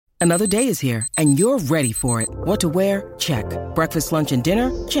Another day is here, and you're ready for it. What to wear? Check. Breakfast, lunch, and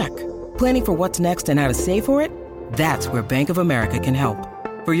dinner? Check. Planning for what's next and how to save for it? That's where Bank of America can help.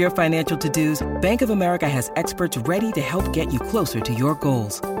 For your financial to-dos, Bank of America has experts ready to help get you closer to your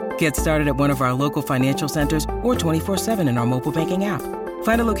goals. Get started at one of our local financial centers or 24/7 in our mobile banking app.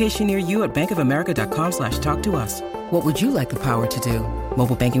 Find a location near you at bankofamerica.com/talktous. What would you like the power to do?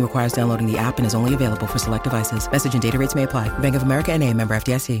 Mobile banking requires downloading the app and is only available for select devices. Message and data rates may apply. Bank of America N.A., member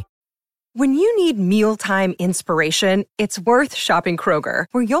FDIC. When you need mealtime inspiration, it's worth shopping Kroger,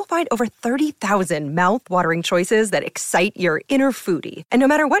 where you'll find over 30,000 mouth-watering choices that excite your inner foodie. And no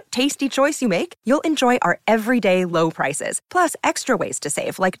matter what tasty choice you make, you'll enjoy our everyday low prices, plus extra ways to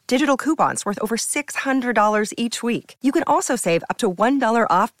save, like digital coupons worth over $600 each week. You can also save up to $1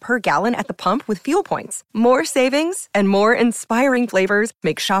 off per gallon at the pump with fuel points. More savings and more inspiring flavors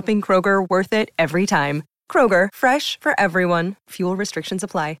make shopping Kroger worth it every time. Kroger, fresh for everyone. Fuel restrictions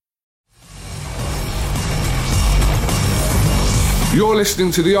apply. You're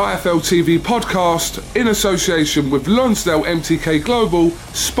listening to the IFL TV podcast in association with Lonsdale MTK Global,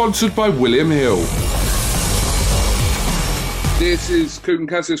 sponsored by William Hill. This is Kugan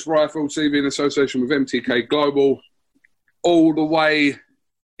Cassis for IFL TV in association with MTK Global, all the way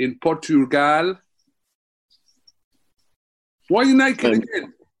in Portugal. Why are you naked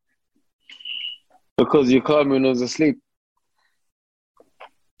again? Because you called me when I was asleep.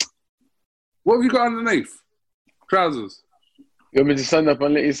 What have you got underneath? Trousers? You want me to stand up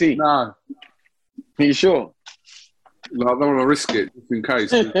and let you see? No. Are you sure? No, I don't want to risk it, just in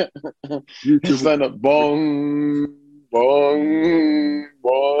case. You stand up, bong, bong,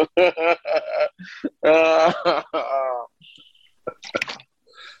 bong.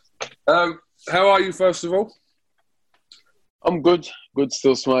 How are you, first of all? I'm good. Good,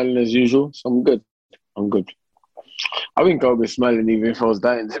 still smiling as usual. So I'm good. I think I'll be smiling even if I was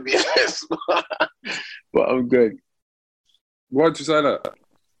dying, to be honest. But I'm good. Why'd you say that?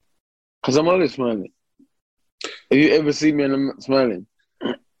 Because I'm always smiling. Have you ever seen me and I'm not smiling?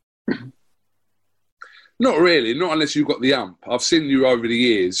 Not really, not unless you've got the ump. I've seen you over the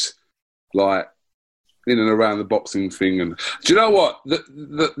years, like, in and around the boxing thing. And do you know what?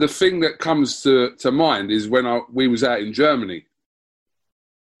 The thing that comes to mind is when we was out in Germany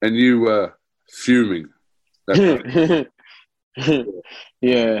and you were fuming.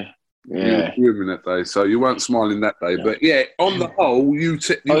 Yeah. You were fuming that day, so you weren't smiling that day. Yeah. But yeah, on the whole, you would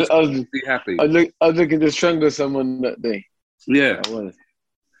be happy. I was looking to strangle someone that day. Yeah.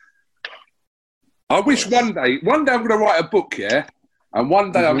 I wish one day I'm going to write a book, yeah? And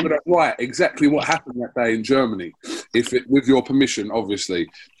one day I'm going to write exactly what happened that day in Germany, with your permission, obviously.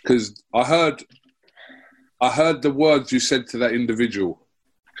 Because I heard the words you said to that individual.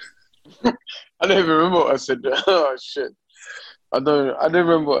 I don't even remember what I said. Oh, shit. I don't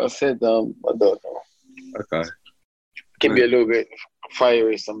remember what I said. I don't know. Okay. Can be a little bit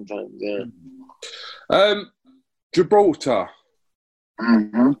fiery sometimes, yeah. Gibraltar.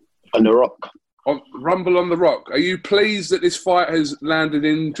 On the Rock. Rumble on the Rock. Are you pleased that this fight has landed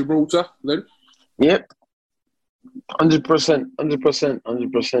in Gibraltar then? Yep. 100%,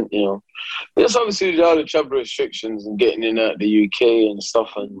 you know. There's obviously all the travel restrictions and getting in out the UK and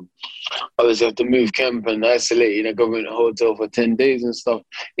stuff, and obviously have to move camp and isolate in a government hotel for 10 days and stuff.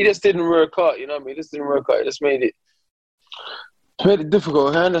 It just didn't work out, you know what I mean? It just didn't work out. It just made it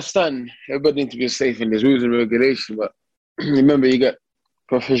difficult. I understand everybody needs to be safe and there's rules and regulation, but remember you got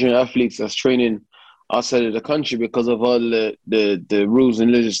professional athletes that's training outside of the country because of all the rules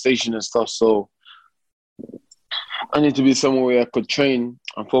and legislation and stuff, so I need to be somewhere where I could train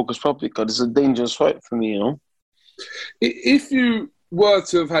and focus properly because it's a dangerous fight for me, you know. If you were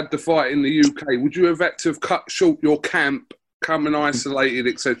to have had the fight in the UK, would you have had to have cut short your camp, come and isolated,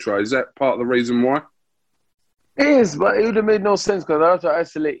 etc.? Is that part of the reason why? It is, but it would have made no sense because I had to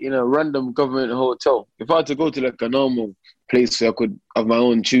isolate in a random government hotel. If I had to go to like a normal place where I could have my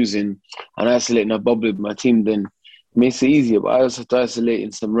own choosing and isolate in a bubble with my team, then it makes it easier. But I also have to isolate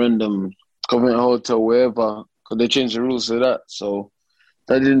in some random government hotel, wherever. They changed the rules to that, so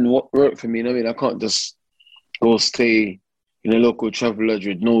that didn't work for me. I mean, I can't just go stay in a local travel lodge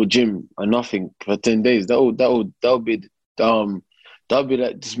with no gym or nothing for 10 days. That would be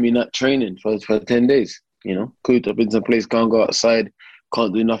like just me not training for 10 days. You know, could have been some place, can't go outside,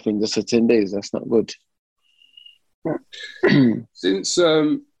 can't do nothing just for 10 days. That's not good. Since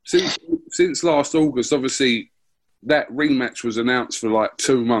last August, obviously. That rematch was announced for like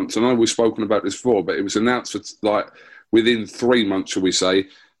 2 months. I know we've spoken about this before, but it was announced for like within 3 months, shall we say.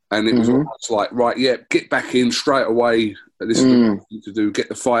 And it was almost like, right, yeah, get back in straight away. This is what you need to do, get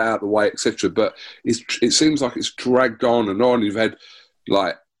the fight out of the way, etc. But it seems like it's dragged on and on. You've had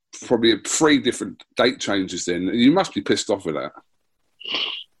like probably 3 different date changes then. You must be pissed off with that.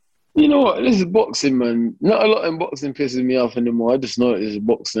 You know what? This is boxing, man. Not a lot in boxing pisses me off anymore. I just know it is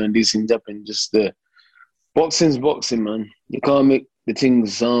boxing and these things happen. Just boxing's boxing, man. You can't make the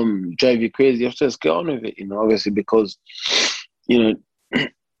things drive you crazy. You have to just get on with it, obviously, because, a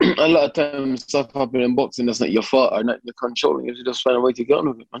lot of times stuff happen in boxing that's not your fault or not your control. You have to just find a way to get on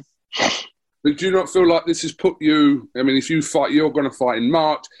with it, man. But do you not feel like this has put you... I mean, if you fight, you're going to fight in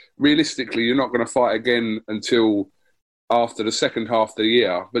March. Realistically, you're not going to fight again until after the second half of the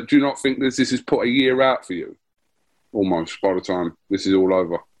year. But do you not think this has put a year out for you? Almost, by the time this is all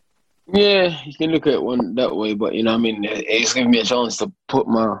over. Yeah, you can look at it that way. But, it's giving me a chance to put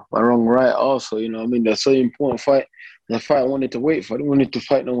my wrong right also. That's so important fight. The fight I wanted to wait for. I didn't want to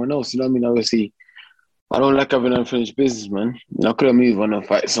fight no one else. Obviously... I don't like having unfinished business, man. I could have moved on and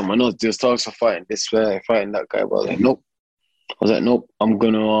fight someone else. Just talks of fighting this guy, fighting that guy. But I was like, nope. I'm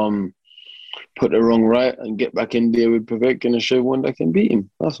going to put the wrong right and get back in there with Povetkin and show one that can beat him.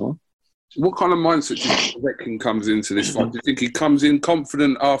 That's all. What kind of mindset do you think Povetkin comes into this fight? Do you think he comes in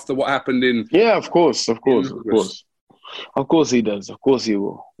confident after what happened in... Yeah, of course. Of course he does. Of course he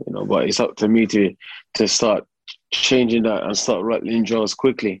will. But it's up to me to start changing that and start rattling jaws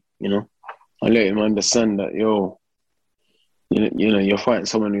quickly, I let him understand that, you're fighting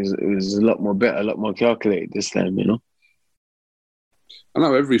someone who's a lot more better, a lot more calculated this time, I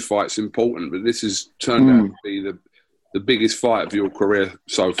know every fight's important, but this has turned out to be the biggest fight of your career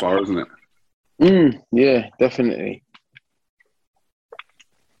so far, isn't it? Yeah, definitely.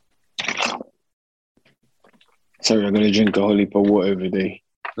 Sorry, I'm going to drink a whole heap of water every day.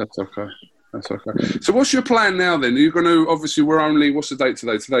 That's okay. So what's your plan now then? Are you going to, obviously what's the date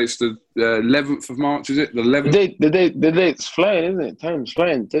today? Today's the 11th of March, is it? The 11th? The date's flying, isn't it? Time's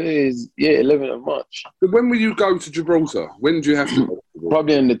flying. Today is, 11th of March. When will you go to Gibraltar? When do you have to go?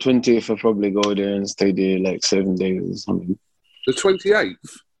 Probably on the 20th, I'll probably go there and stay there like 7 days or something. The 28th?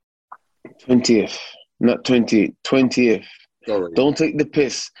 20th. Not 20th. 20th. Sorry. Don't take the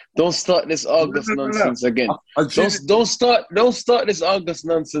piss. Don't start this August nonsense again. Don't start this August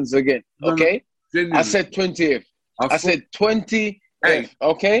nonsense again. Okay? I said 20th. I said 20th.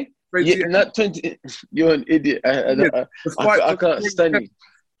 Okay? Not 20. You're an idiot. I can't stand you.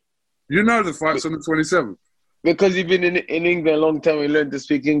 You know the fight's on the 27th. Because you've been in England a long time and learned to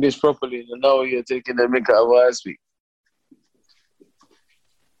speak English properly, and now you're taking the mick out of what I speak.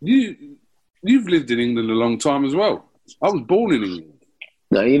 You've lived in England a long time as well. I was born in England.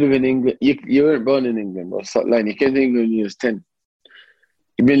 No, you live in England. You weren't born in England. Stop lying. You came to England when you was 10.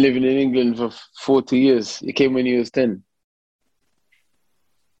 You've been living in England for 40 years. You came when you was 10.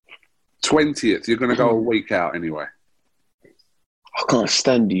 20th. You're going to go a week out anyway. I can't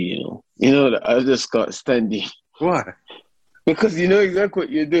stand you, You know that. I just can't stand you. Why? Because you know exactly what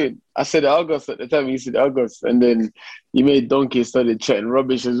you're doing. I said August at the time. You said August. And then you made Donkey started chatting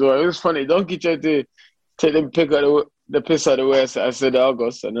rubbish as well. It was funny. Donkey tried to take the piss out of the way. I said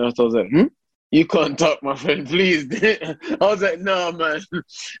August. And then I was like, You can't talk, my friend, please. I was like, nah, man.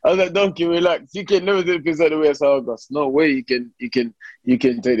 I was like, Donkey, relax. You can never take the piss out of the way. It's August. No way you can take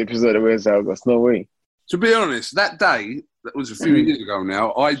the piss out of the way. It's August. No way. To be honest, that day, that was a few years ago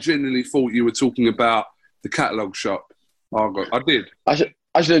now, I genuinely thought you were talking about the catalogue shop. I did. I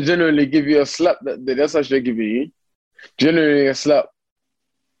should genuinely give you a slap that day. That's what I should give you. Genuinely a slap.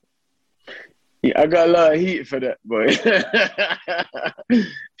 Yeah, I got a lot of heat for that, boy.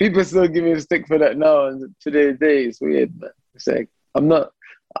 People still give me a stick for that now, and today's day it's weird, man. It's like, I'm not...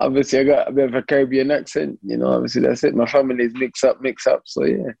 Obviously, I got a bit of a Caribbean accent, obviously that's it. My family's mix up, so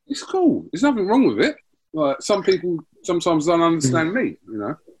yeah. It's cool. There's nothing wrong with it. Like, some people sometimes don't understand me,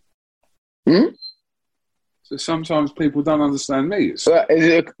 So sometimes people don't understand me. So is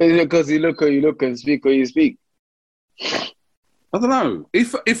it because you look how you look and speak how you speak? I don't know.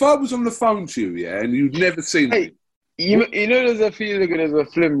 If I was on the phone to you, and you'd never seen me. You know there's a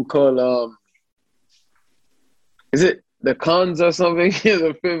film called, is it The Cons or something? There's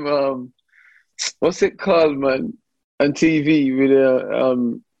a film, what's it called, man? On TV with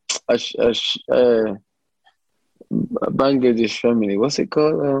a Bangladesh family. What's it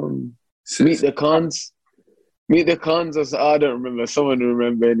called? Meet the Cons. Meet the Cons. I don't remember. Someone will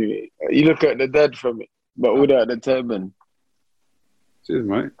remember anyway. You look at the dad from it, but without the turban. Cheers,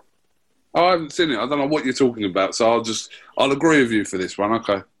 mate. Oh, I haven't seen it. I don't know what you're talking about, so I'll agree with you for this one.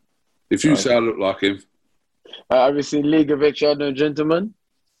 Okay. If you say I look like him. Have you seen League of Extraordinary Gentlemen?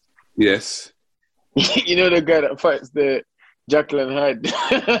 Yes. You know the guy that fights the Jacqueline Hyde.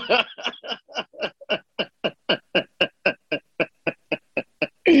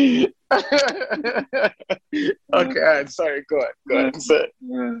 Okay, all right, sorry, go on, sir.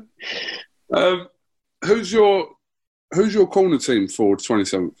 Who's your corner team for the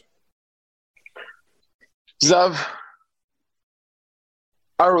 27th? Zav,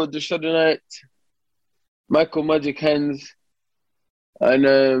 Arrow the Shadowite, Michael Magic Hands,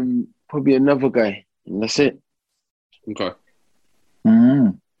 and probably another guy. And that's it. Okay.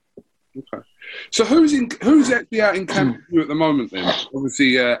 Mm. Okay. So who's actually out in camp with you at the moment then?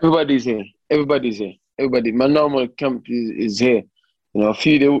 Obviously, Everybody's here. Everybody. My normal camp is here. You know,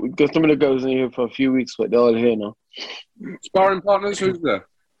 because some of the guys are here for a few weeks, but they're all here now. Sparring partners, who's there?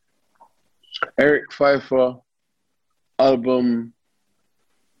 Eric Pfeiffer, Album,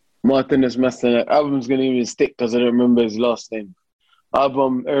 Martinez Masternak. Album's gonna even stick because I don't remember his last name.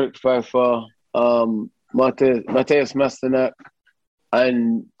 Album, Eric Pfeiffer, Matthias Masternak,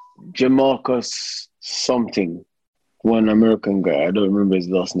 and Jamarcus something. One American guy. I don't remember his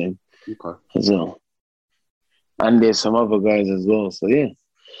last name. Okay. As well. And there's some other guys as well. So yeah.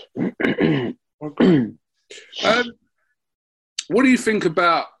 Okay. What do you think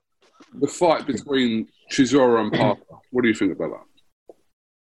about the fight between Chisora and Parker? What do you think about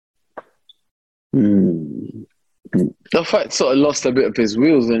that? The fight sort of lost a bit of his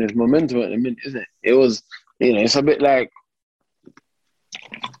wheels and his momentum at the minute, isn't it? It was, it's a bit like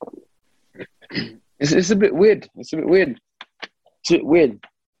it's a bit weird. It's a bit weird.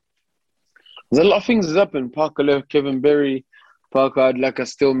 There's a lot of things that's happened. Parker left Kevin Berry. Parker had like a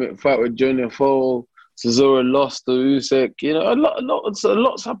stalemate fight with Junior Fall. Chisora lost to Usyk.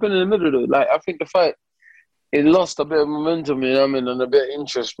 Lot's happened in the middle though. Like I think the fight, it lost a bit of momentum, and a bit of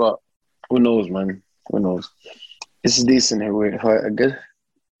interest. But who knows, man? Who knows? It's a decent heavyweight fight, I guess.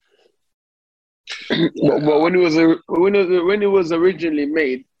 But when it was originally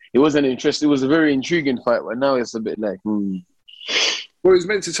made, it wasn't interesting. It was a very intriguing fight, but now it's a bit like. Well, it was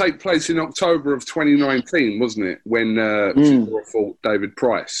meant to take place in October of 2019, wasn't it? When Chisora fought David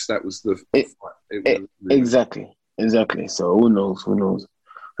Price. That was the fight. Exactly. So who knows?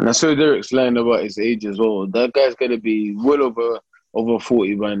 And I saw Derek's lying about his age as well. That guy's got to be well over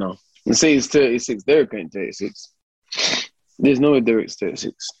 40 by now. You say he's 36. Derek ain't 36. There's no way Derek's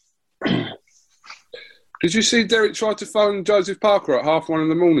 36. Did you see Derek try to phone Joseph Parker at 1:30 in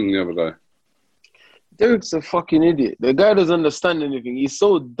the morning the other day? Derek's a fucking idiot. The guy doesn't understand anything. He's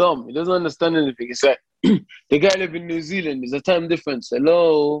so dumb. He doesn't understand anything. It's like, the guy lives in New Zealand. There's a time difference.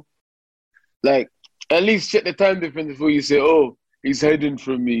 Hello? Like, at least check the time difference before you say, oh, he's hiding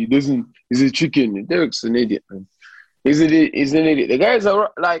from me. He's a chicken. Derek's an idiot, man. He's an idiot. The guy's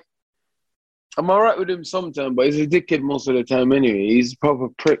like, I'm all right with him sometimes, but he's a dickhead most of the time anyway. He's a proper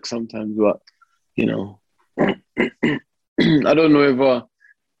prick sometimes, but, I don't know if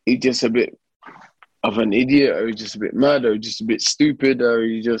he's just a bit of an idiot, or he's just a bit mad, or just a bit stupid, or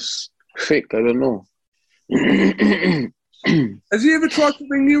he's just thick. I don't know. Has he ever tried to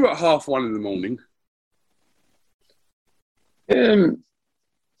ring you at 1:30 in the morning?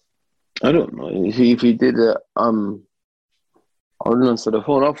 I don't know. If he did it, I wouldn't answer the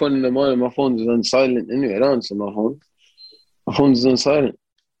phone. I phone in the morning, my phone is on silent anyway. I don't answer my phone. My phone is on silent.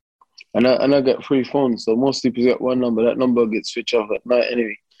 And I get free phones, so most people get one number. That number gets switched off at night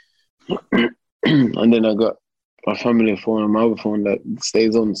anyway. And then I got my family phone and my other phone that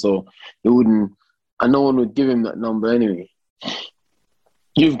stays on, so no one would give him that number anyway.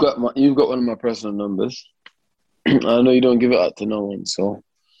 You've got one of my personal numbers. I know you don't give it out to no one, so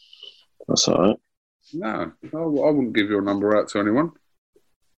that's all right. No, I wouldn't give your number out to anyone.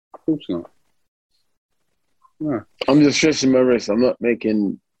 Of course not. No. I'm just stretching my wrist. I'm not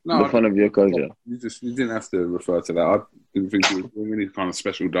making fun of your culture. You didn't have to refer to that. I didn't think you were doing any kind of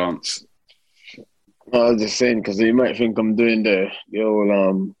special dance. I was just saying because you might think I'm doing the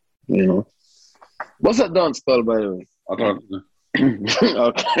old, What's that dance called, by the way? I don't know.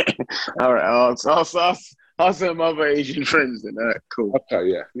 Okay. All right. I'll send my other Asian friends then. All right, cool. Okay,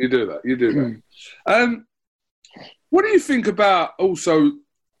 yeah. You do that. What do you think about also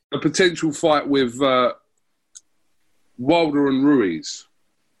a potential fight with Wilder and Ruiz?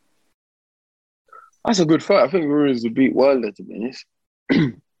 That's a good fight. I think Ruiz would beat Wilder, to be honest.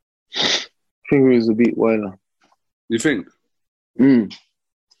 I think Ruiz would beat Wilder. You think? I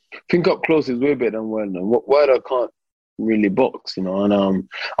think up close is way better than Wilder. Wilder can't really box, and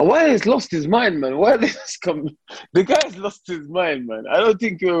Wilder's lost his mind, man. The guy's lost his mind, man. I don't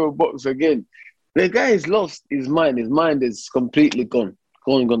think he'll box again. The guy's lost his mind. His mind is completely gone.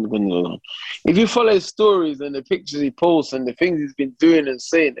 Gone. If you follow his stories and the pictures he posts and the things he's been doing and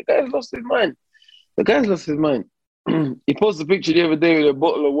saying, the guy's lost his mind. He posted a picture the other day with a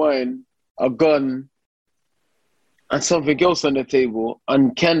bottle of wine, a gun, and something else on the table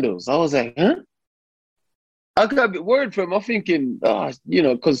and candles. I was like, huh? I got a bit worried for him. I'm thinking,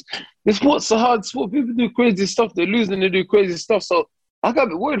 because the sport's a hard sport. People do crazy stuff. They lose and they do crazy stuff. So I got a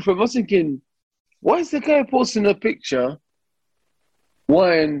bit worried for him. I was thinking, why is the guy posting a picture,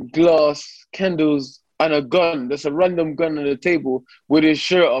 wine, glass, candles, and a gun? There's a random gun on the table with his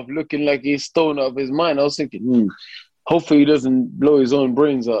shirt off, looking like he's stoned out of his mind. I was thinking, hopefully he doesn't blow his own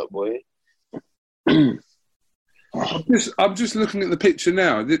brains out, boy. I'm just looking at the picture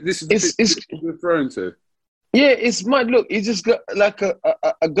now. This is the picture you're referring to. Yeah, it's mad. Look, he just got like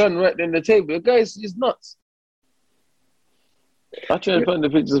a gun right on the table. The guy's just nuts. I try to find the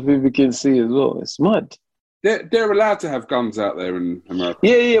pictures people can see as well. It's mad. They're allowed to have guns out there in America.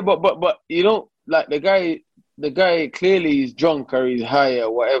 Yeah, but you know, like the guy clearly is drunk or he's high or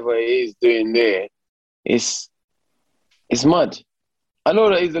whatever he is doing there. It's mad. I know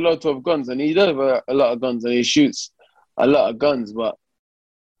that he's allowed to have guns, and he does have a lot of guns, and he shoots a lot of guns, but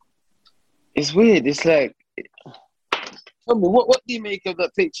it's weird. It's like, tell me, what do you make of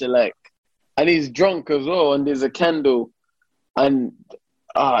that picture? Like, and he's drunk as well, and there's a candle, and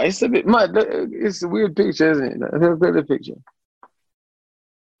it's a bit mad. It's a weird picture, isn't it? Look at the picture.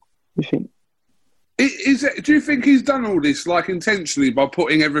 You think? Do you think he's done all this like intentionally by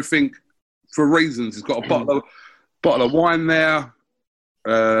putting everything for reasons? He's got a bottle of wine there,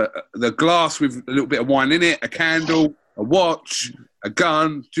 the glass with a little bit of wine in it, a candle, a watch, a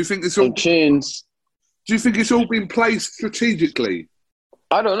gun. Do you think it's all and chains? Do you think it's all been placed strategically?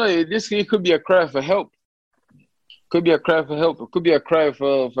 I don't know. It could be a cry for help. Could be a cry for help. It could be a cry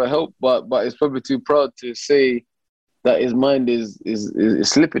for help, but it's probably too proud to say that his mind is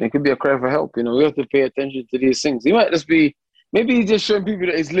slipping. It could be a cry for help. You know, we have to pay attention to these things. He might just be, maybe he's just showing people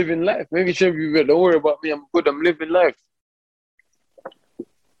that he's living life. Maybe he's showing people that don't worry about me. I'm good. I'm living life.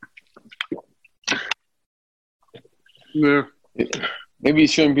 Yeah. Maybe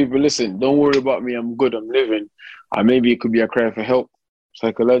he's showing people, listen, don't worry about me. I'm good. I'm living. Or maybe it could be a cry for help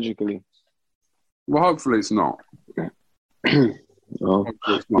psychologically. Well, hopefully it's not. Oh,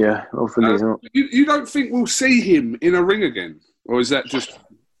 yeah, hopefully it's not. You don't think we'll see him in a ring again? Or is that just...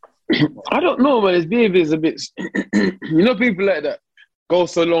 I don't know, man. His behaviour is a bit... You know, people like that go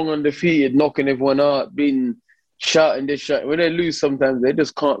so long undefeated, knocking everyone out, being shouting this, shouting. When they lose sometimes, they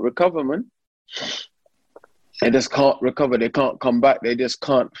just can't recover, man. They just can't recover. They can't come back. They just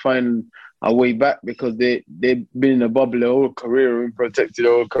can't find a way back because they've been in a bubble their whole career and protected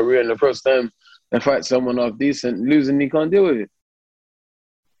their whole career. And the first time they fight someone off decent, losing, he can't deal with it.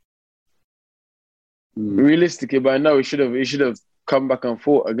 Realistically, by now he should have come back and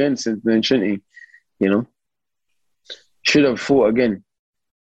fought again since then, shouldn't he? You know, should have fought again.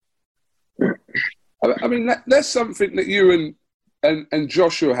 I mean, that's something that you and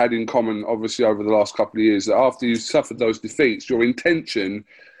Joshua had in common, obviously, over the last couple of years. That after you suffered those defeats, your intention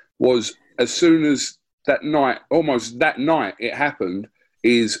was, as soon as almost that night it happened,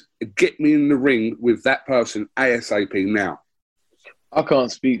 is get me in the ring with that person ASAP now. I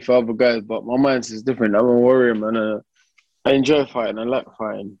can't speak for other guys, but my mindset is different. I'm a warrior, man. I enjoy fighting. I like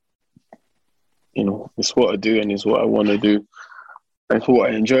fighting. You know, it's what I do and it's what I want to do. It's what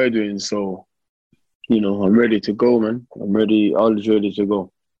I enjoy doing. So, you know, I'm ready to go, man. I'm ready, always ready to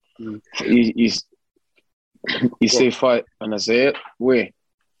go. You say fight, and I say it, where?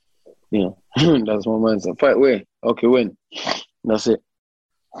 You know, that's my mindset. Fight where? Okay, when? That's it.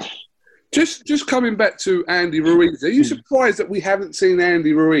 Just coming back to Andy Ruiz, are you surprised that we haven't seen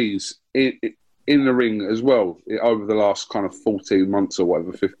Andy Ruiz in the ring as well over the last kind of 14 months or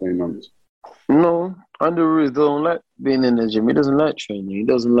whatever, 15 months? No, Andy Ruiz don't like being in the gym. He doesn't like training.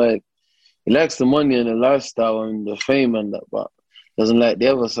 He likes the money and the lifestyle and the fame and that, but doesn't like the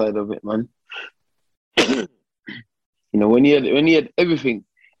other side of it, man. You know, when he had everything,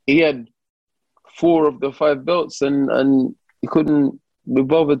 he had 4 of the 5 belts and he couldn't be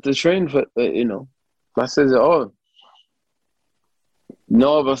bothered to train for, you know. That says it all. Now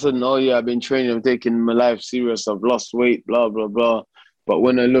all of a sudden, oh yeah, I've been training, I'm taking my life serious, I've lost weight, blah, blah, blah. But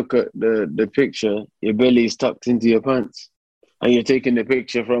when I look at the picture, your belly is tucked into your pants. And you're taking the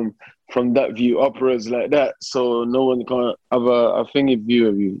picture from that view upwards like that, so no one can have a thingy view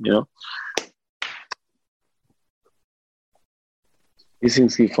of you, you know? These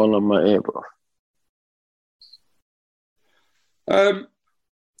things keep falling on my ear, bro.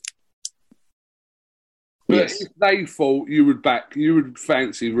 Yes. If they fought, you would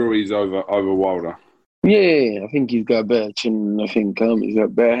fancy Ruiz over Wilder. Yeah, I think he's got a better chin. I think he's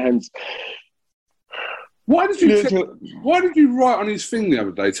got better hands. Why did you write on his thing the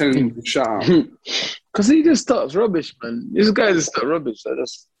other day telling him to shut up? Because he just starts rubbish, man. This guy just starts rubbish. That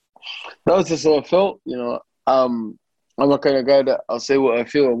was just how I felt, you know. I'm a kind of guy that I'll say what I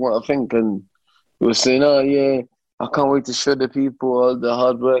feel and what I think, and he was saying, "Oh yeah, I can't wait to show the people all the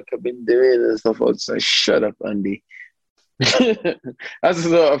hard work I've been doing and stuff." I was like, "Shut up, Andy." That's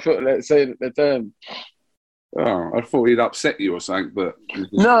what I felt like saying at the time. Oh, I thought he'd upset you or something, but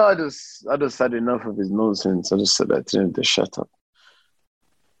No, I just had enough of his nonsense. I just said that to him to shut up.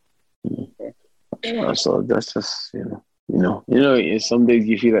 So that's just some days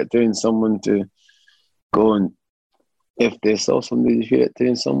you feel like telling someone to go and if they saw some days you feel like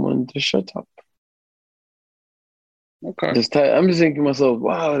telling someone to shut up. okay. I'm just thinking to myself,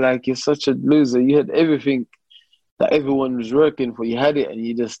 wow, like you're such a loser. You had everything that everyone was working for. You had it, and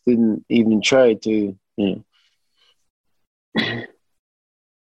you just didn't even try to,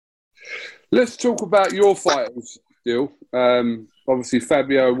 Let's talk about your fighters, Dill. Obviously,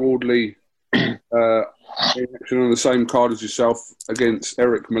 Fabio Wardley in action on the same card as yourself against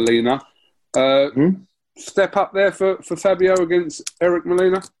Eric Molina. Step up there for Fabio against Eric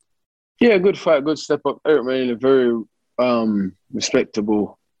Molina? Yeah, good fight, good step up. Eric Molina, very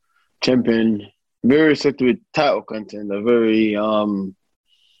respectable champion, very respectable title contender, very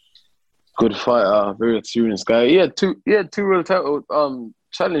good fighter, very experienced guy. He had two world title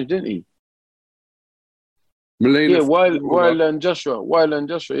challenge, didn't he? Molina, yeah, Wilder and Joshua.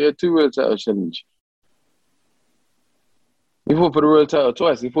 He had two world title challenge. He fought for the world title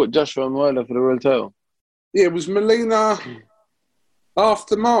twice. He fought Joshua and Wilder for the world title. Yeah, was Molina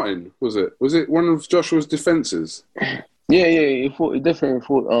after Martin, was it? Was it one of Joshua's defences? Yeah, he definitely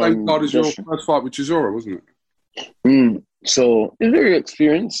fought. Same card as your first fight with Chisora, wasn't it? So he's very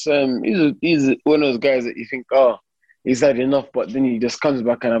experienced. He's one of those guys that you think, he's had enough, but then he just comes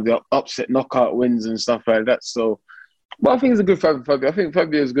back and have the upset knockout wins and stuff like that. So, but I think it's a good fight for Fabio. I think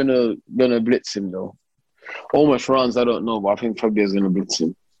Fabio is gonna blitz him though. How much rounds I don't know, but I think Fabio is gonna blitz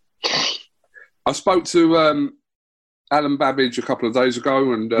him. I spoke to Alan Babbage a couple of days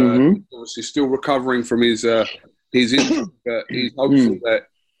ago, and he's obviously still recovering from his injury, but he's hopeful that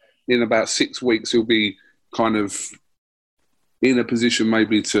in about 6 weeks he'll be kind of in a position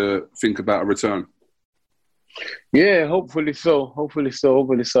maybe to think about a return. Yeah, hopefully so.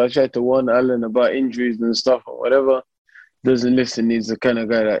 I tried to warn Alan about injuries and stuff or whatever. Doesn't listen. He's the kind of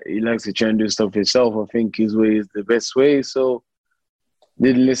guy that he likes to try and do stuff himself. I think his way is the best way. So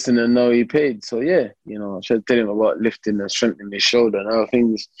didn't listen and now he paid. So yeah, I tried to tell him about lifting and strengthening his shoulder and other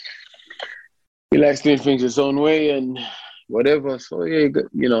things. He likes doing things his own way and whatever. So yeah,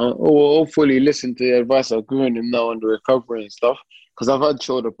 hopefully listen to the advice I've given him now on the recovery and stuff. Because I've had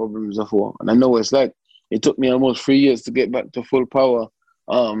shoulder problems before, and I know what it's like. It took me almost 3 years to get back to full power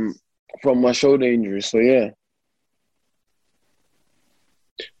from my shoulder injury. So yeah.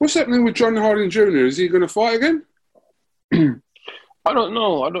 What's happening with John Harding Jr.? Is he going to fight again? I don't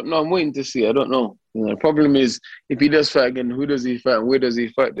know. I'm waiting to see. I don't know. The problem is, if he does fight again, who does he fight and where does he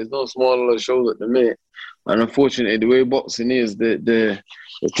fight? There's no smaller shows at the minute. And unfortunately, the way boxing is, the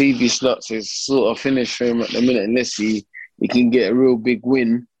TV slots is sort of finished for him at the minute unless he can get a real big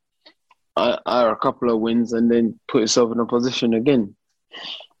win or a couple of wins and then put himself in a position again.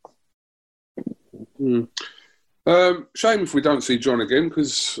 Shame if we don't see John again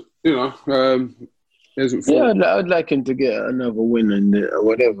because, he hasn't fought. Yeah, I'd like him to get another win and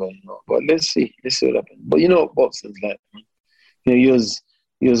whatever, But let's see what happens. But you know what boxing's like, man. You're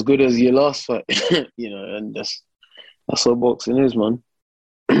as good as your last fight, and that's what boxing is, man.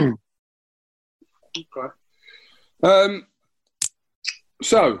 Okay.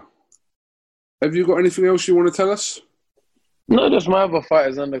 So, have you got anything else you want to tell us? No, just my other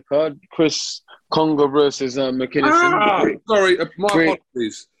fighters on the card. Chris Congo versus McKinnison. Sorry, my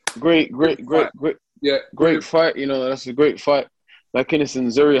apologies. Great. Yeah, great fight. That's a great fight.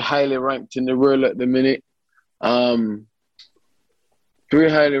 McKinnison's very highly ranked in the world at the minute. Very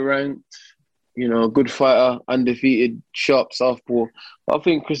highly ranked. Good fighter, undefeated, sharp southpaw. I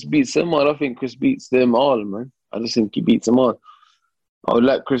think Chris beats them all. I think Chris beats them all, man. I just think he beats them all. I would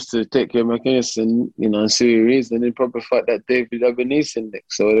like Chris to take care of McKinnison, and see who he is, and then probably fight that David Abenison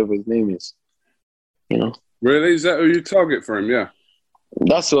next, or whatever his name is. Really? Is that who you target for him? Yeah.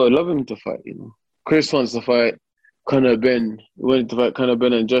 That's what I love him to fight, Chris wants to fight Conor Ben. He wanted to fight Conor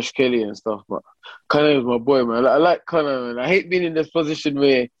Ben and Josh Kelly and stuff, but Conor is my boy, man. I like Conor, man. I hate being in this position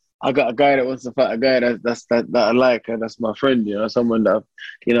where I got a guy that wants to fight a guy that I like, and that's my friend, someone that,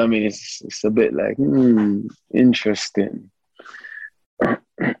 what I mean? It's a bit like, interesting.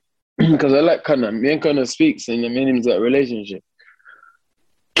 Because I like Conor. Me and Conor speaks, and me and him's got a relationship.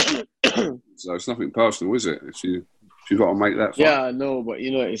 So it's nothing personal, is it? If you got to make that fight. Yeah, I know, but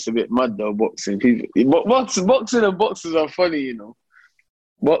it's a bit mad though. Boxing, boxing and boxers are funny,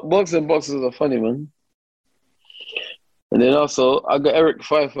 Boxing and boxers are funny, man. And then also, I got Eric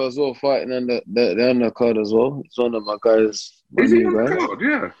Pfeiffer as well fighting on the undercard as well. He's one of my guys. Is he on the card?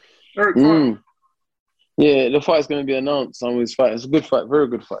 Yeah. Eric Pfeiffer. Yeah, the fight's going to be announced on his fight. It's a good fight. Very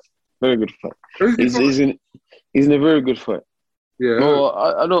good fight. Very good fight. He's in a very good fight. Yeah. No,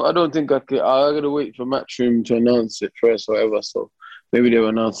 I don't think I could. I got to wait for Matchroom to announce it first or whatever. So maybe they'll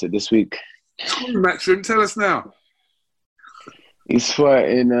announce it this week. Matchroom, tell us now. He's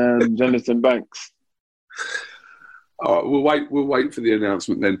fighting Jonathan Banks. All right, we'll wait for the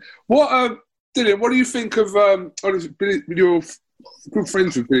announcement then. Dillian, what do you think of your good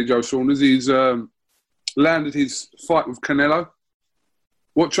friends with Billy Joe Saunders? He's landed his fight with Canelo.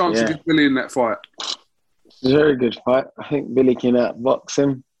 What chance to give Billy in that fight? It's a very good fight. I think Billy can outbox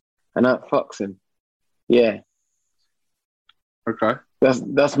him and outfox him. Yeah. Okay.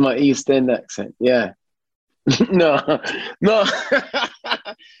 That's my East End accent. Yeah. No.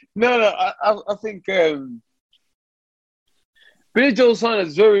 I think Billy Joe Saunders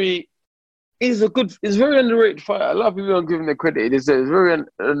is very underrated fighter. A lot of people don't give him the credit. He's a very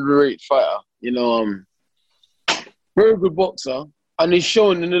underrated fighter. Very good boxer. And he's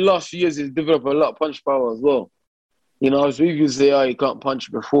shown in the last few years he's developed a lot of punch power as well. As people say, he can't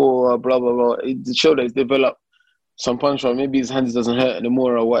punch before, blah, blah, blah. It showed that he's developed some punch power. Maybe his hands doesn't hurt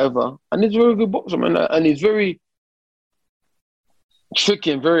anymore or whatever. And he's a very good boxer, man. And he's very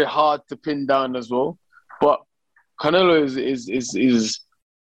tricky and very hard to pin down as well. But Canelo is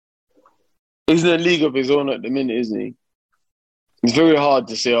in a league of his own at the minute, isn't he? It's very hard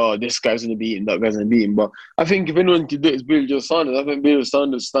to say, this guy's going to beat him, that guy's going to beat him. But I think if anyone can do it, it's Billy Joe Saunders. I think Billy Joe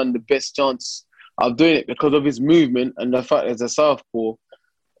Saunders stand the best chance of doing it because of his movement and the fact that he's a southpaw.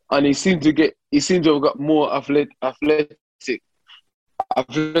 And he seemed to have got more athletic as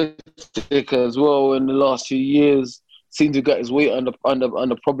well in the last few years. Seemed to get his weight under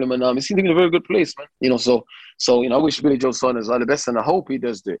problem, and he seemed to be in a very good place, man. So I wish Billy Joe Saunders all the best, and I hope he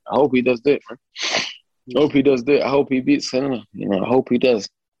does it. I hope he does it, man. I hope he does it. I hope he beats him. I hope he does.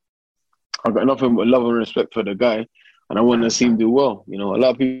 I've got nothing but love and respect for the guy, and I want to see him do well. A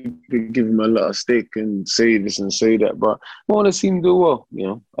lot of people give him a lot of stick and say this and say that, but I want to see him do well.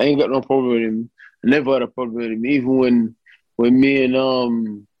 I ain't got no problem with him. I never had a problem with him. Even when me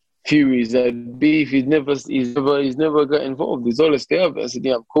and Fury's had beef, he's never got involved. He's always there. I said,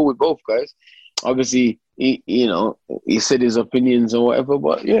 I'm cool with both guys. Obviously, he said his opinions or whatever,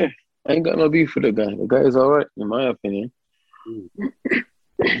 but yeah, I ain't got no beef with the guy. The guy is all right, in my opinion.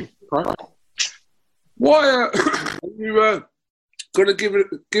 Why are you going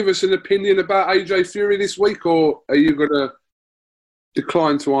to give us an opinion about AJ Fury this week, or are you going to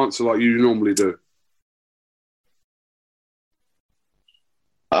decline to answer like you normally do?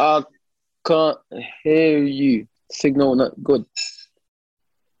 I can't hear you. Signal not good.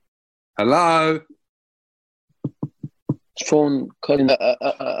 Hello? Phone cutting. What's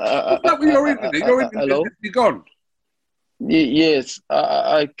up with your internet? Your internet, hello? You gone? Yes,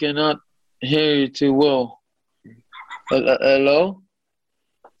 I cannot hear you too well. Hello?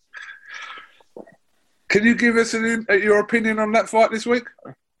 Can you give us your opinion on that fight this week?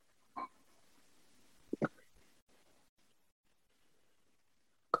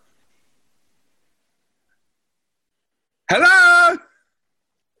 Hello?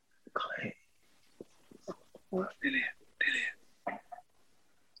 Dillian.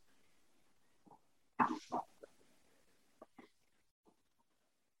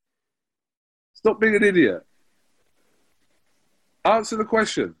 Stop being an idiot. Answer the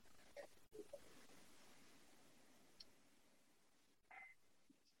question.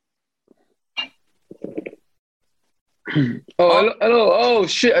 Hello. Oh,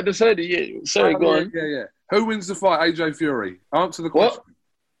 shit, I decided. Yeah. Sorry, go on. Yeah. Who wins the fight, AJ Fury? Answer the question.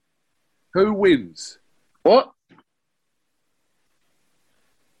 What? Who wins? What?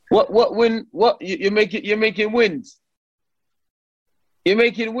 What win? What? You're making wins? You're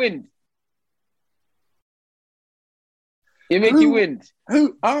making wind? You're making wind?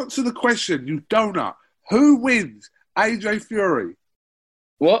 Who? Answer the question, you donut. Who wins, AJ Fury?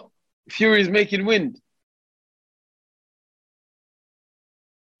 What? Fury's making wind?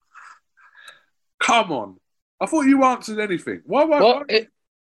 Come on. I thought you answered anything. Why?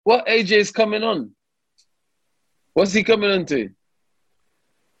 What AJ's coming on? What's he coming on to?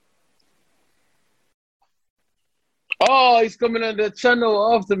 Oh, he's coming on the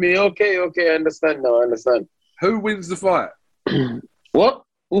channel after me. Okay, I understand now. I understand. Who wins the fight? What?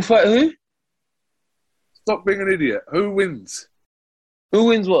 Who fight who? Stop being an idiot. Who wins? Who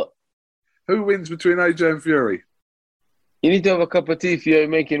wins what? Who wins between AJ and Fury? You need to have a cup of tea if you're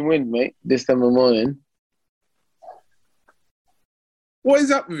making wind, mate, this time of morning. What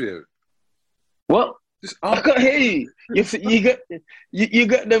is up with you? What? I can't hear you. You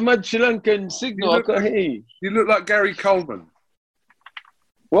got the mad Sri Lankan signal. I can't hear you. You look like Gary Coleman.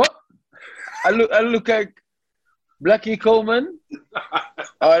 What? I look like Blackie Coleman.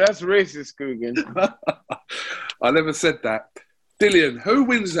 Oh, that's racist, Coogan. I never said that. Dillian, who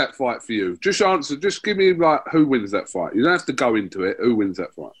wins that fight for you? Just answer. Just give me like who wins that fight. You don't have to go into it. Who wins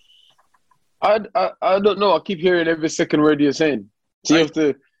that fight? I don't know. I keep hearing every second word you're saying. So you have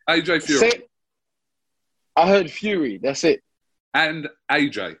to AJ Fury. say. I heard Fury. That's it. And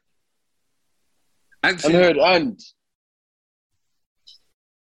AJ. I heard and.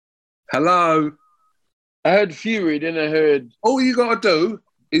 Hello. I heard Fury. Then I heard. All you got to do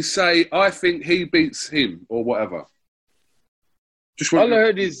is say, "I think he beats him" or whatever. All I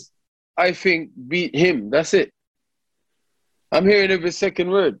heard is, "I think beat him." That's it. I'm hearing every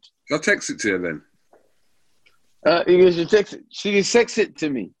second word. I'll text it to you then. You should text it. She can sex it to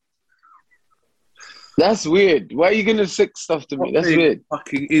me. That's weird. Why are you gonna sex stuff to me? That's weird.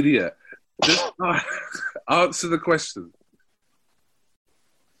 Fucking idiot. Just answer the question.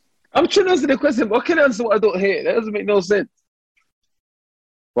 I'm trying to answer the question, but I can't answer what I don't hear. That doesn't make no sense.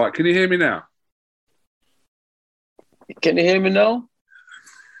 Right, can you hear me now? Can you hear me now?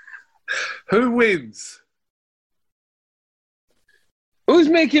 Who wins? Who's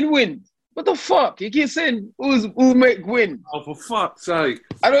making win? What the fuck? You keep saying who make win? Oh, for fuck's sake.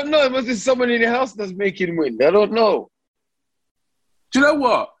 I don't know. It must be someone in the house that's making win. I don't know. Do you know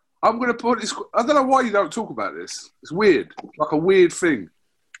what? I'm going to put this... I don't know why you don't talk about this. It's weird. Like a weird thing.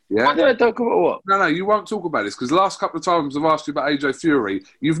 Yeah? Why did I talk about what? No, you won't talk about this because the last couple of times I've asked you about AJ Fury,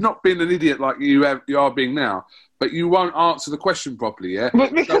 you've not been an idiot like you are being now, but you won't answer the question properly, yeah?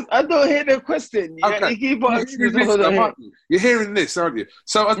 But because I don't hear the question. Yeah? Okay. You keep asking You're hearing this, aren't you?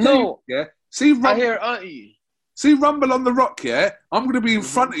 So I no. yeah? See, I hear auntie. See Rumble on the Rock, yeah? I'm going to be in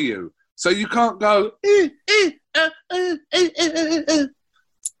front of you, so you can't go...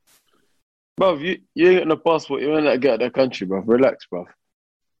 Bruv, you ain't got no passport. You ain't not get out of the country, bruv. Relax, bruv.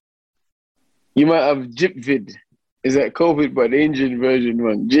 You might have Jipvid. Is that COVID, but the Indian version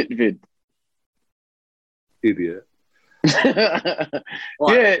one? Jitvid. Idiot.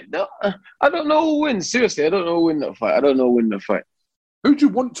 Yeah, no, I don't know who wins. Seriously, I don't know who win that fight. I don't know who win the fight. Who do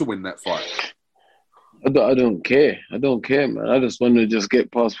you want to win that fight? I don't care. I don't care, man. I just want to just get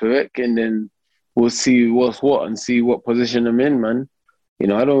past Povetkin and then we'll see what's what and see what position I'm in, man. You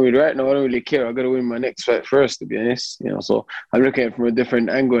know, I don't really care. I got to win my next fight first, to be honest. You know, so I'm looking at it from a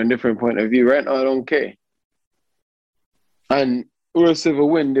different angle and different point of view. Right now, I don't care. And Ruiz will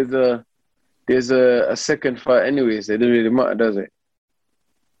win. There's a second fight anyways. It doesn't really matter, does it?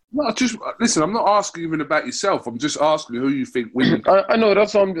 No, listen. I'm not asking even about yourself. I'm just asking who you think wins. I know.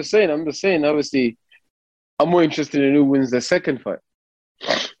 That's what I'm just saying. Obviously, I'm more interested in who wins the second fight.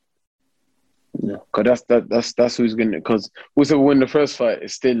 No, because that's who's gonna. Because whoever win the first fight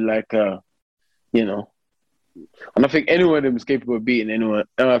is still like, you know. And I think any one of them is capable of beating anyone.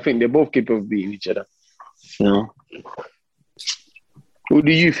 And I think they're both capable of beating each other. You know. Who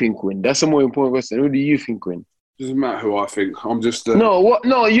do you think win? That's a more important question. Who do you think win? Doesn't matter who I think. I'm just... No, what?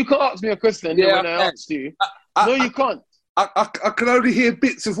 No, you can't ask me a question when I asked you. No, you can't. I can only hear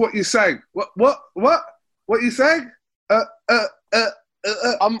bits of what you're saying. What are you saying?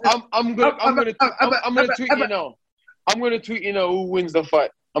 I'm gonna tweet you now. I'm gonna tweet you now who wins the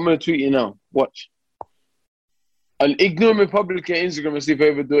fight. I'm gonna tweet you now. Watch. And ignore me publicly on Instagram and see if I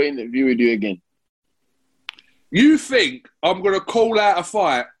ever do an interview with you again. You think I'm gonna call out a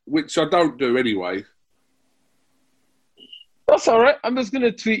fight, which I don't do anyway. That's all right. I'm just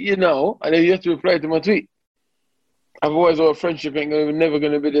gonna tweet you now, and then you have to reply to my tweet. Otherwise, our friendship ain't never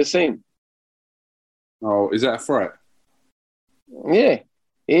gonna be the same. Oh, is that a threat? Yeah,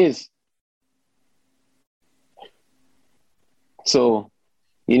 it is. So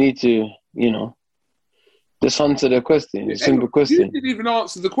you need to, just answer the question. It's a simple question. You didn't even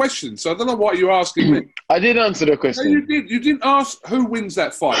answer the question, so I don't know what you're asking me. I did answer the question. No, you did. You didn't ask who wins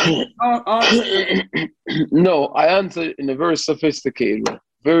that fight. No, I answered in a very sophisticated way.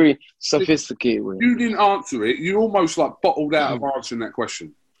 Very sophisticated way. You didn't answer it. You almost bottled out of answering that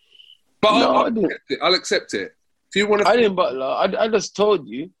question. But no, I'll accept it. If you want to, I didn't bottle. I just told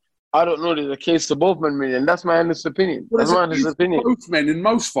you. I don't know. There's a case for both men, and that's my honest opinion. Well, that's my honest opinion. Both men in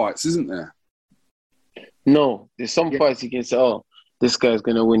most fights, isn't there? No, there's some fights you can say, "Oh, this guy's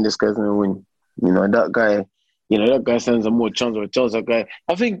gonna win. This guy's gonna win." That guy stands a more chance of a chance. That guy.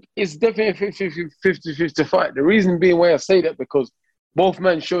 I think it's definitely a 50-50 fight. The reason being why I say that because both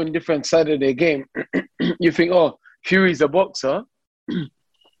men showing different side of their game. You think, oh, Fury's a boxer.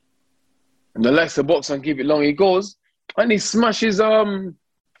 And the likes of boxer and keep it long. He goes and he smashes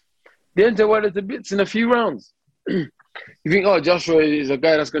Deontay Wilder to bits in a few rounds. You think, oh, Joshua is a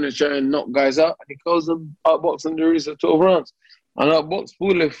guy that's going to try and knock guys out. And he calls them outboxing the Ruiz for 12 rounds. And outboxed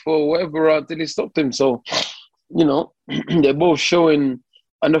Pulev for whatever round till he stopped him. So, you know, they're both showing.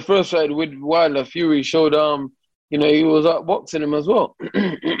 And the first fight with Wilder, Fury showed, you know, he was outboxing him as well.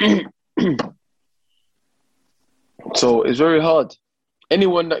 So it's very hard.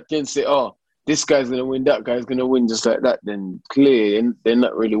 Anyone that can say, oh, this guy's going to win, that guy's going to win just like that, then clearly they're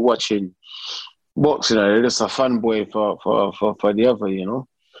not really watching boxing. They're just a fanboy for the other, you know?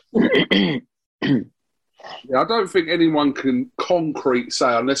 Yeah, I don't think anyone can concrete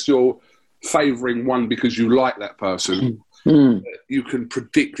say, unless you're favouring one because you like that person, you can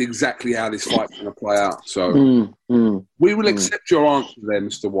predict exactly how this fight's going to play out. So we will accept your answer there,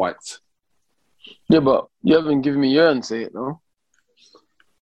 Mr. Whyte. Yeah, but you haven't given me your answer yet, no?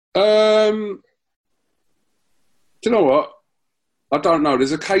 Do you know what? I don't know.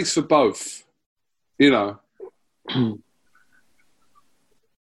 There's a case for both. You know,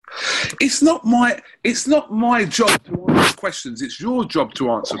 it's not my job to answer questions. It's your job to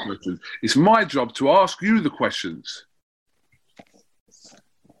answer questions. It's my job to ask you the questions.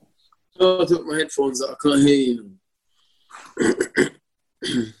 Oh, I took my headphones out. I can't hear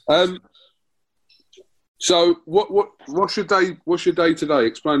you. So what's your day? What's your day today?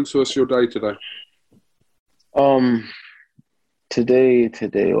 Explain to us your day today.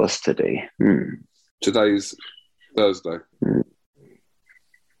 Today. What's today? Today's Thursday. What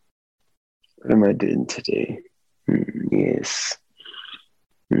am I doing today? Yes.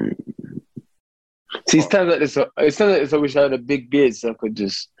 See, it's times like this. I wish I had a big beard so I could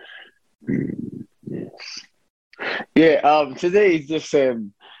just. Yes. Yeah. Today is just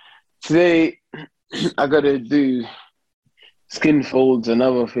today. I gotta do skin folds and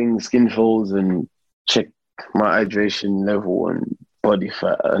other things, and check my hydration level and body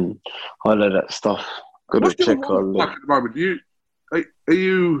fat and all of that stuff. Gotta check all that. At the moment, are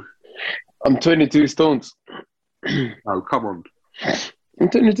you? I'm 22 stones. Oh, come on! I'm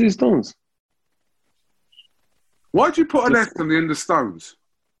 22 stones. Why'd you put an S on the end of stones?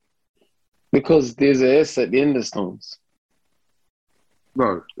 Because there's a S at the end of stones.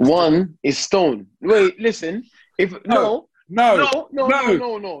 No. One is stone. Wait, listen. No. One is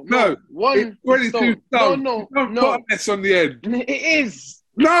stone. No. Don't put an S on the end. It is.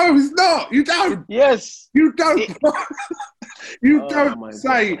 No, it's not. You don't. Yes. You don't. You don't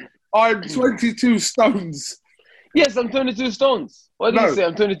say God. I'm 22 stones. Yes, I'm 22 stones. What do you say?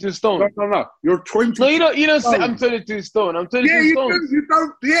 I'm 22 stone. No. You're 20. No, you don't say I'm 22 stone. I'm 22 stones. You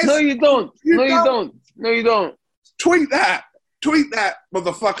don't. Yes. No, you don't. No, you don't. Tweet that,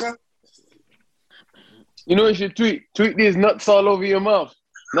 motherfucker. You know what you should tweet? Tweet these nuts all over your mouth.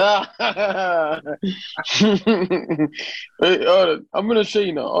 Nah. Wait, hold on. I'm going to show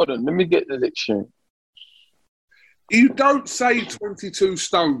you now. Hold on. Let me get the dictionary. You don't say 22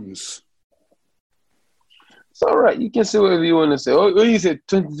 stones. It's all right. You can say whatever you want to say. Oh, you said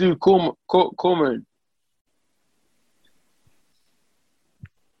 22 Coleman.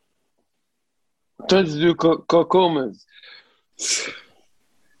 22 Coleman's.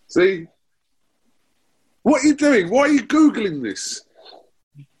 See? What are you doing? Why are you Googling this?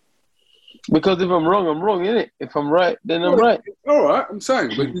 Because if I'm wrong, I'm wrong, innit? If I'm right, then I'm right. All right, I'm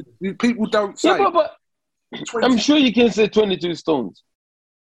saying. But people don't say. Yeah, but I'm sure you can say 22 stones.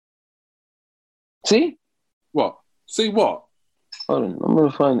 See? What? See what? Hold on, I'm going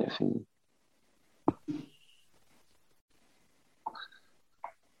to find it for you.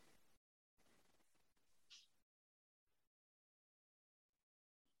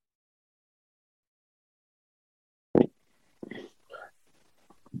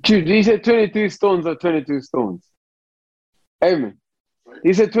 Dude, he said 22 stones or 22 stones. Amen.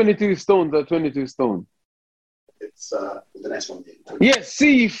 He said 22 stones or 22 stones. It's the next one. Yes,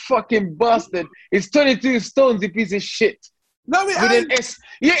 see, you fucking bastard. It's 22 stones, you piece of shit. No, it ain't. With an S.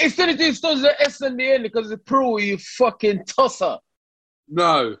 Yeah, it's 22 stones with an S in the end because it's pro, you fucking tosser.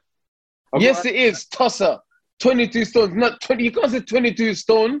 No. Yes, it is, tosser. 22 stones, not 20. You can't say 22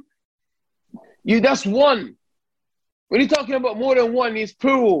 stone. That's one. When you're talking about more than one, it's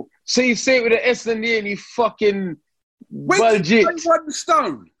plural. So you say it with an S in the end, you fucking Baljeet. One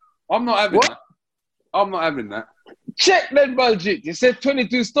stone. I'm not having what? that. I'm not having that. Check that, Baljeet. You said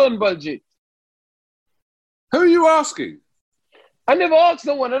 22 stone, Baljeet. Who are you asking? I never asked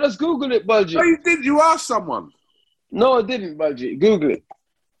someone. I just Googled it, Baljeet. No, you didn't. You asked someone. No, I didn't, Baljeet. Google it.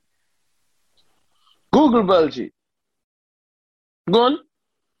 Google, Baljeet. Go on.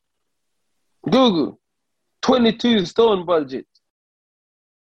 Google. 22 stone, Baljeet.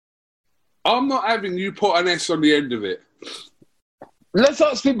 I'm not having you put an S on the end of it. Let's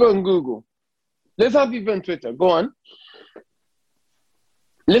ask people on Google. Let's have people on Twitter. Go on.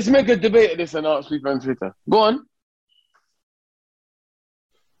 Let's make a debate of this and ask people on Twitter. Go on.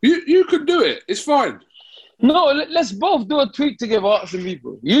 You could do it. It's fine. No, let's both do a tweet together asking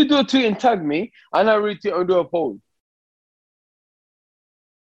people. You do a tweet and tag me, and I retweet and do a poll.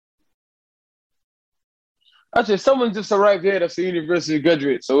 Actually, someone just arrived here that's a university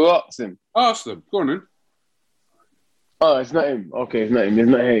graduate, so we'll ask him. Ask them. Go on then. Oh, it's not him. Okay, it's not him. He's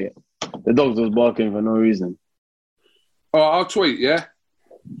not here yet. The dog was barking for no reason. Oh, I'll tweet, yeah?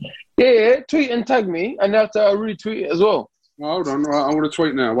 Yeah, tweet and tag me, and after I retweet it as well. Oh, hold on. Right, I want to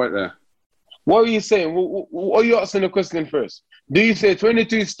tweet now. Wait there. What are you saying? What are you asking the question first? Do you say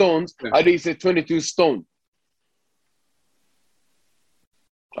 22 stones, or do you say 22 stone?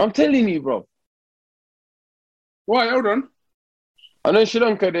 I'm telling you, bro. Wait, hold on. I know in Sri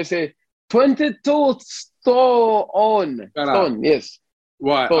Lanka they say 22 stone. Stone, yes.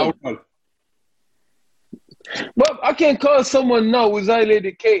 Right, stone. hold on. But I can call someone now who's highly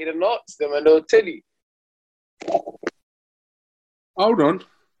educated and ask them, and they'll tell you. Hold on.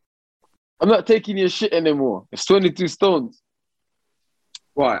 I'm not taking your shit anymore. It's 22 stones.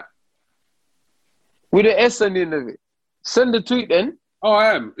 Right. With an S on the end of it. Send the tweet then. Oh,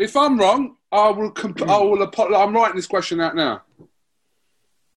 I am. If I'm wrong, I will I'm writing this question out now.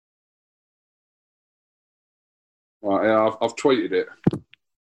 Right, yeah, I've tweeted it.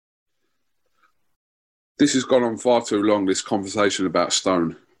 This has gone on far too long, this conversation about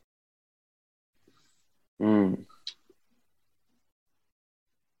stone. Hold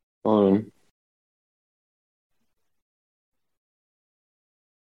on.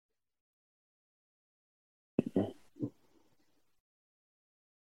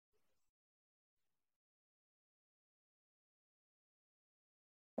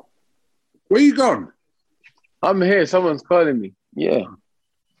 Where you gone? I'm here. Someone's calling me. Yeah.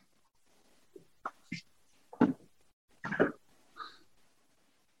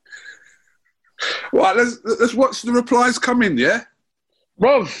 Right, let's watch the replies come in, yeah?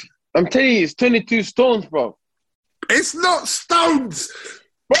 Bro, I'm telling you, it's 22 stones, bro. It's not stones!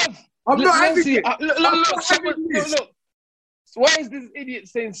 Bro, I'm not having it. Look. Why is this idiot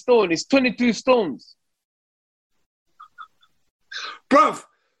saying stone? It's 22 stones. Bruv,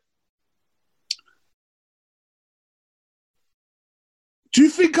 do you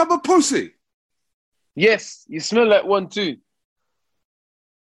think I'm a pussy? Yes, you smell like one too.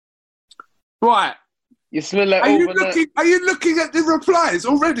 Right. You smell like Are you looking at the replies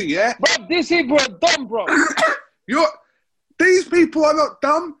already, yeah? Bro, these people are dumb, bro. These people are not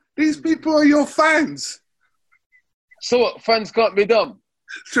dumb. These people are your fans. So what? Fans can't be dumb.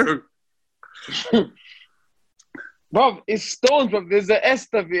 True. Bro, it's stones, bro. There's an S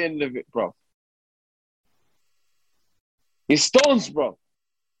at the end of it, bro. It's stones, bro.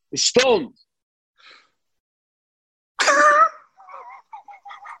 It's stones.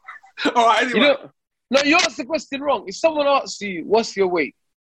 All right, anyway. You asked the question wrong. If someone asks you, what's your weight?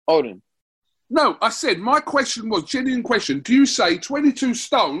 Hold on. No, I said my question was, genuine question. Do you say 22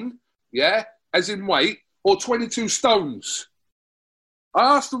 stone, yeah, as in weight, or 22 stones?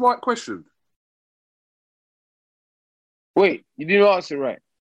 I asked the right question. Wait, you didn't answer right.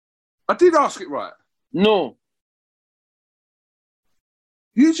 I did ask it right. No.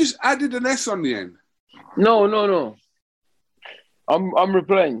 You just added an S on the end. No. I'm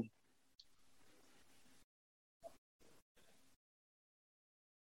replying.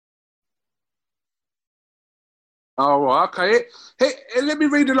 Oh, okay. Hey, let me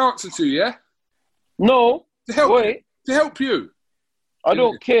read an answer to you, yeah? No. To help Wait. To help you. I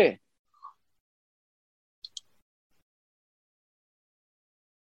don't care.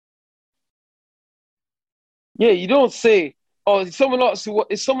 Yeah, you don't say, oh, if someone asks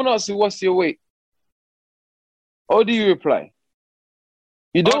you what's your weight? How do you reply?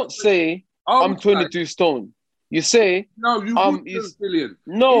 You don't say, I'm 22 stone. You say, no, you would do, Dillian.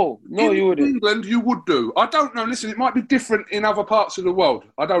 No, you wouldn't. In England, you would do. I don't know. Listen, it might be different in other parts of the world.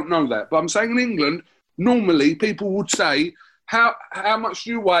 I don't know that. But I'm saying in England, normally people would say, how much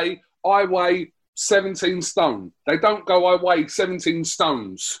do you weigh? I weigh 17 stone. They don't go, I weigh 17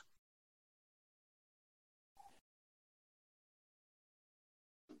 stones.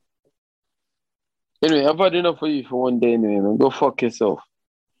 Anyway, I've had enough for you for one day anyway, man. Go fuck yourself.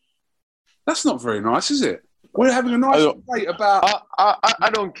 That's not very nice, is it? We're having a nice debate about... I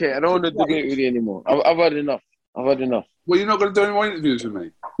don't care. I don't want to debate with you anymore. I've had enough. Well, you're not going to do any more interviews with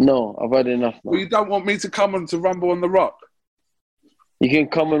me? No, I've had enough now. Well, you don't want me to come on to Rumble on the Rock? You can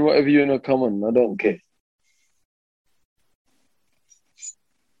come on whatever you want to come on. I don't care.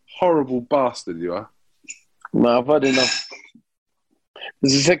 Horrible bastard you are. No, I've had enough.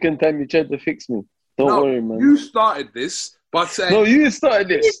 It's the second time you tried to fix me. Don't worry, man. You started this by saying... No, you started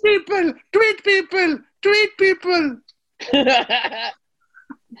this. Tweet people.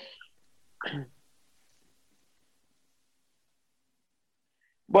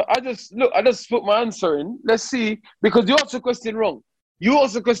 But I just put my answer in. Let's see, because you asked the question wrong.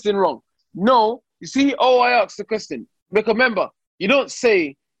 No, you see, I asked the question. Because remember, you don't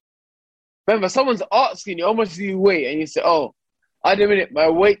say, someone's asking you how much do you weigh, and you say, wait a minute, my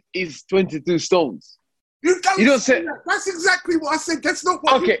weight is 22 stones. You don't say that. That's exactly what I said. That's not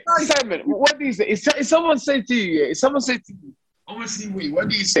what you say. Simon, what do you say? If someone say to you, how much do you weigh? What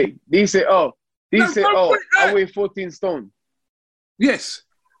do you say? Do you say, I weigh 14 stone? Yes.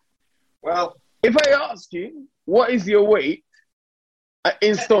 Well, if I ask you, what is your weight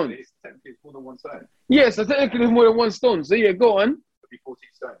in stones? Technically, it's more than 1 stone. Yes, so technically it's more than 1 stone. So yeah, go on. It'll be 14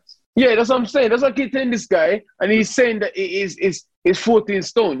 stones. Yeah, that's what I'm saying. That's what I keep telling this guy, and he's saying that it's 14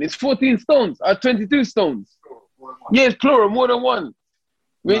 stone. It's 14 stones, 22 stones. Yeah, it's plural, more than 1.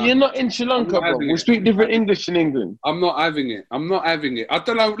 When you're not in Sri Lanka, bro. We speak different English in England. I'm not having it. I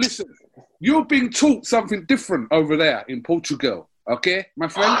don't know. Listen, you're being taught something different over there in Portugal. Okay, my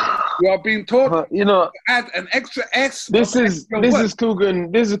friend, you are being taught. Add an extra S. This is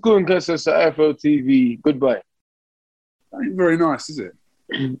Coogan. This is Coogan Cassius at FLTV. Goodbye. That ain't very nice, is it?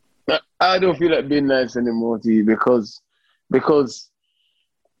 I don't feel like being nice anymore to you because.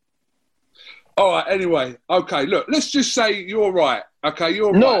 All right. Anyway, okay. Look, let's just say you're right. Okay,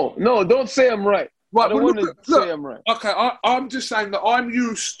 you're right. No, don't say I'm right. Right, I don't want to say I'm right. Okay, I'm just saying that I'm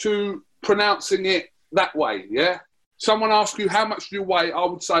used to pronouncing it that way. Yeah. Someone asks you how much do you weigh, I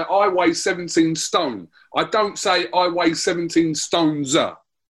would say I weigh 17 stone. I don't say I weigh 17 stones. I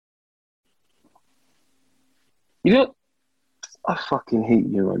fucking hate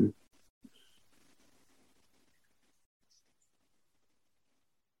you, man.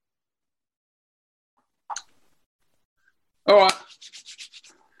 All right.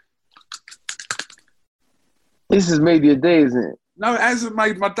 This has made your day, isn't it? No, it hasn't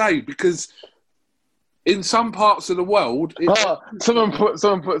made my day because in some parts of the world... Someone put,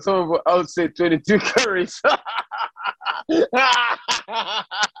 I would say 22 curries. He's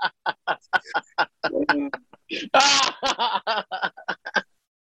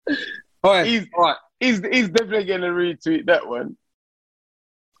definitely going to retweet that one.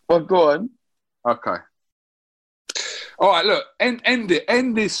 But go on. Okay. All right, look, end it.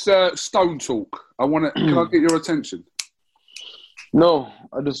 End this stone talk. Can I get your attention? No,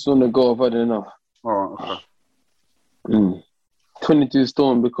 I just want to go. I've had enough. All right, okay. 22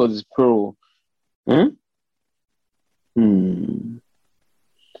 stone because it's plural. Yeah,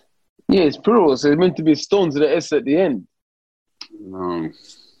 it's plural, so it's meant to be stones with the S at the end. No.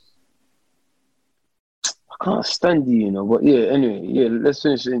 I can't stand you, but yeah, anyway, let's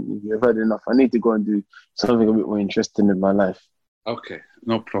finish the interview. I've had enough. I need to go and do something a bit more interesting in my life. Okay,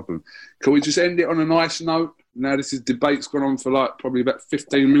 no problem. Can we just end it on a nice note? Now this debate's gone on for probably about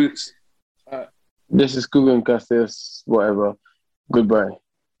 15 minutes. This is Coogan Cassius, whatever. Goodbye.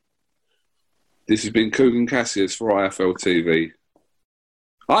 This has been Coogan Cassius for IFL TV.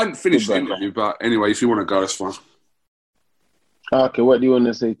 I hadn't finished the interview, but anyway, if you want to go, that's fine. Okay, what do you want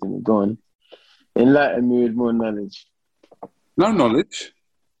to say to me? Go on. Enlighten me with more knowledge. No knowledge?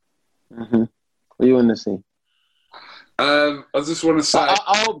 What do you want to say? I just want to say...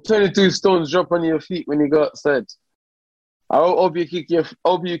 I hope 22 stones drop on your feet when you go outside. I hope you kick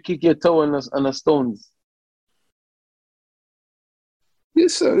your toe on the stones.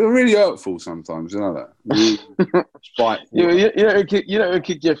 Yes, they're really hurtful sometimes, you know that. Spiteful. You don't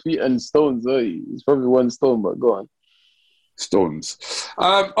kick your feet on stones, are you? It's probably 1 stone, but go on. Stones.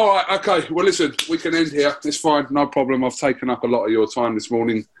 All right, okay. Well, listen, we can end here. It's fine, no problem. I've taken up a lot of your time this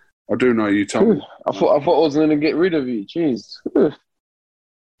morning. I do know you told me. I thought I was going to get rid of you. Jeez.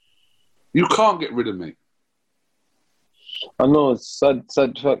 You can't get rid of me. I know, it's sad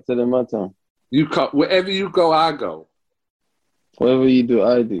fact of the matter. You can't. Wherever you go, I go. Whatever you do,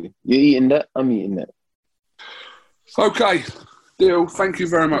 I do. You're eating that, I'm eating that. Okay, Deal. Thank you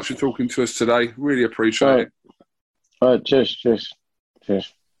very much for talking to us today. Really appreciate it. All right, cheers. And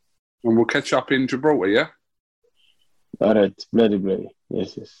we'll catch up in Gibraltar, yeah? All right, bloody.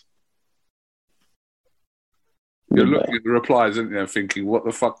 Yes. You're looking at the replies, aren't you, thinking, what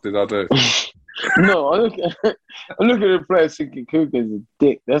the fuck did I do? No, I'm looking at the replies thinking, Coogan's a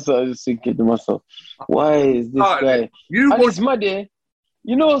dick. That's what I was thinking to myself. Why is this guy... It's mad, eh?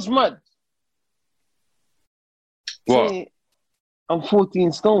 You know what's mad? What? Say, I'm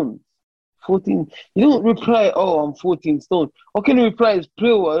 14 stones. 14. You don't reply, I'm 14 stones. How can you reply? It's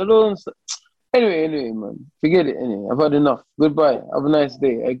plural. I don't understand. Anyway, man. Forget it, anyway. I've had enough. Goodbye. Have a nice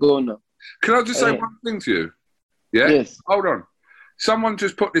day. I go now. Can I just say one thing to you? Yeah? Yes. Hold on. Someone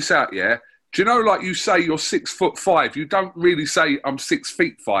just put this out, yeah? Do you know, like you say you're 6'5", you don't really say I'm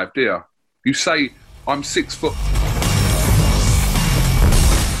 6'5", do you? You say I'm 6 foot.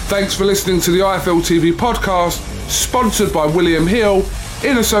 Thanks for listening to the IFL TV podcast, sponsored by William Hill,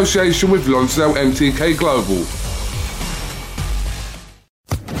 in association with Lonsdale MTK Global.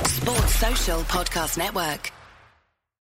 Sports Social Podcast Network.